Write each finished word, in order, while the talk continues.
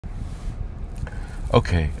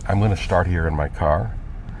Okay, I'm going to start here in my car.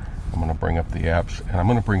 I'm going to bring up the apps, and I'm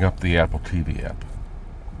going to bring up the Apple TV app.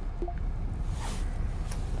 I'm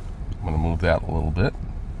going to move that a little bit.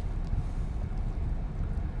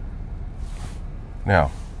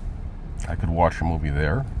 Now, I could watch a movie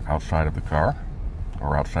there, outside of the car,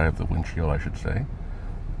 or outside of the windshield, I should say.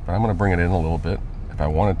 But I'm going to bring it in a little bit. If I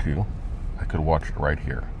wanted to, I could watch it right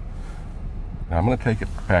here. Now I'm going to take it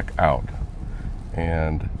back out,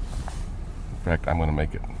 and in fact, I'm going to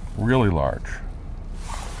make it really large.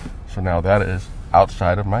 So now that is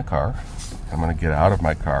outside of my car. I'm going to get out of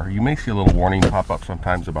my car. You may see a little warning pop up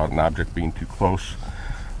sometimes about an object being too close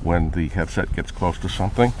when the headset gets close to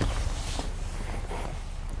something.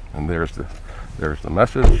 And there's the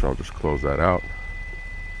message, so I'll just close that out.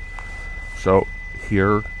 So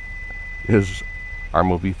here is our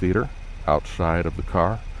movie theater outside of the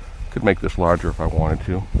car. Could make this larger if I wanted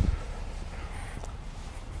to.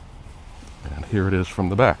 And here it is from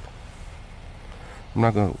the back. I'm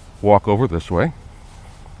not going to walk over this way.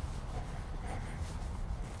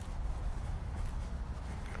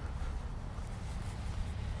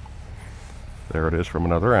 There it is from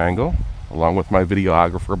another angle, along with my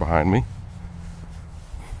videographer behind me.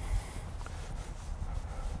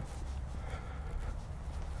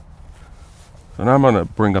 So now I'm going to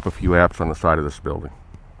bring up a few apps on the side of this building.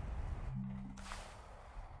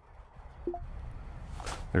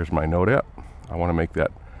 There's my note app. I want to make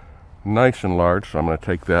that nice and large, so I'm going to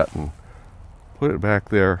take that and put it back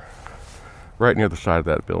there, right near the side of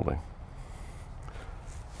that building.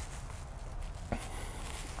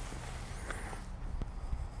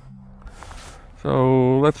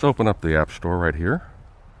 So let's open up the App Store right here.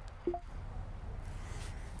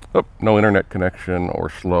 Oh, no internet connection or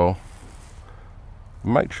slow.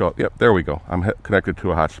 Might show up. Yep, there we go. I'm connected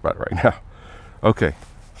to a hotspot right now. Okay,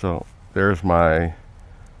 so there's my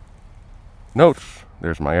notes.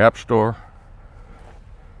 There's my App Store.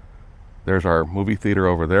 There's our movie theater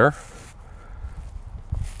over there.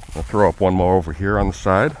 I'll throw up one more over here on the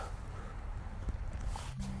side.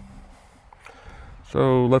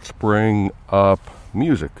 So let's bring up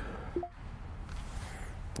music.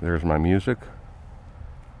 There's my music.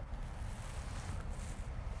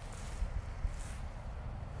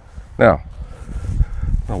 Now,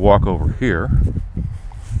 I'll walk over here.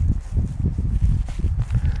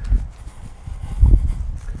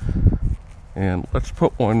 And let's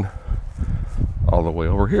put one all the way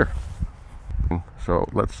over here. So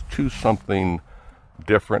let's choose something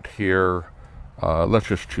different here. Let's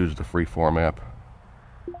just choose the Freeform app.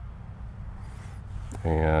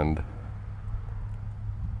 And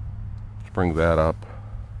let's bring that up.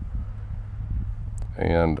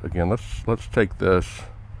 And again, let's take this.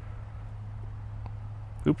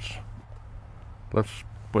 Oops. Let's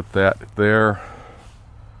put that there.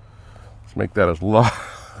 Let's make that as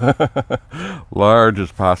large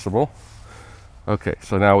as possible. Okay,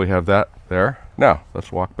 so now we have that there. Now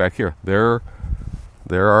let's walk back here. There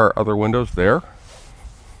are other windows there.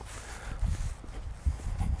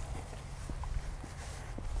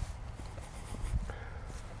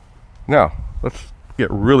 Now let's get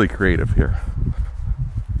really creative here.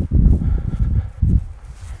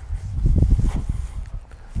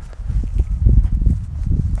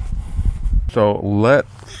 So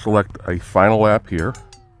let's select a final app here,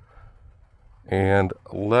 and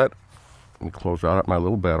let me close out my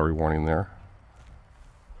little battery warning there.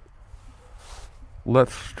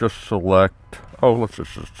 Let's just select, let's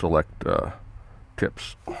just select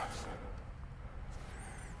tips.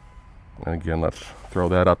 And again, let's throw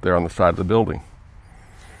that up there on the side of the building.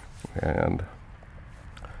 And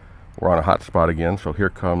we're on a hot spot again, so here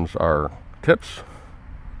comes our tips.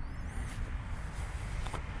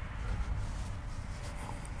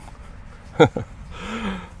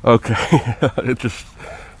 Okay, it's just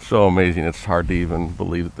so amazing. It's hard to even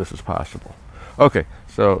believe that this is possible. Okay,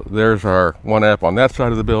 so there's our one app on that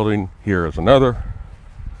side of the building. Here is another.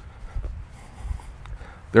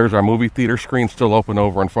 There's our movie theater screen still open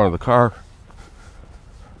over in front of the car.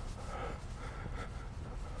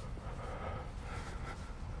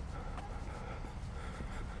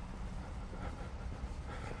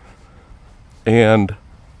 And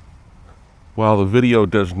while the video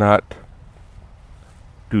does not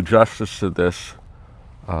do justice to this,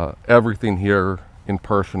 everything here in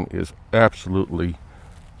person is absolutely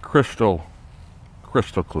crystal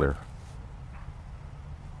clear.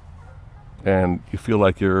 And you feel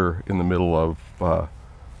like you're in the middle of a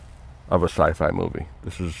sci-fi movie.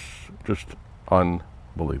 This is just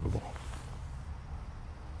unbelievable.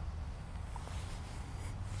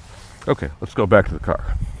 Okay, let's go back to the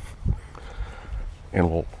car. And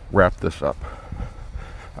we'll wrap this up.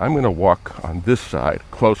 I'm going to walk on this side,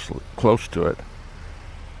 close to it.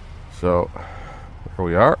 So there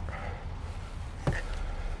we are.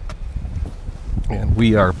 And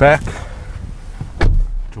we are back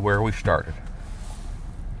to where we started.